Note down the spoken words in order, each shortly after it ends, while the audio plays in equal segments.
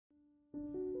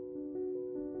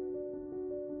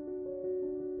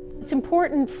It's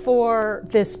important for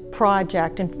this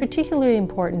project, and particularly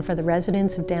important for the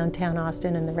residents of downtown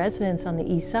Austin and the residents on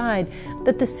the east side,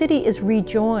 that the city is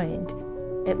rejoined.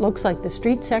 It looks like the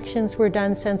street sections were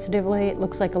done sensitively. It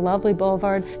looks like a lovely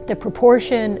boulevard. The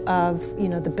proportion of,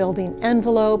 the building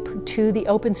envelope to the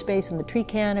open space and the tree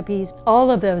canopies,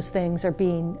 all of those things are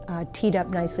being teed up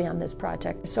nicely on this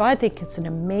project. So I think it's an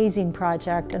amazing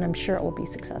project, and I'm sure it will be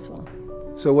successful.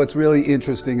 So what's really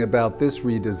interesting about this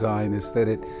redesign is that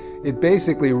it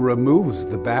basically removes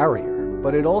the barrier,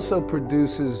 but it also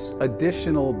produces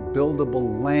additional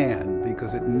buildable land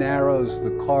because it narrows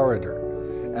the corridor.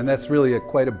 And that's really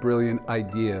quite a brilliant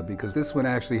idea, because this one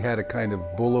actually had a kind of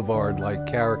boulevard-like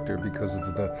character because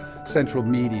of the central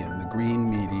median, the green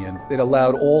median. It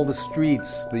allowed all the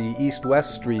streets, the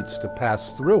east-west streets, to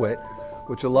pass through it,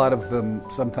 which a lot of them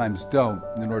sometimes don't,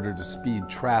 in order to speed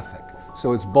traffic.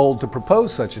 So it's bold to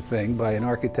propose such a thing by an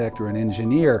architect or an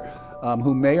engineer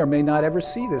who may or may not ever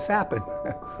see this happen.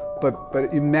 But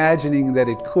imagining that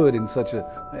it could in such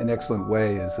an excellent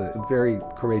way is a very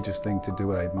courageous thing to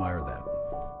do, and I admire that.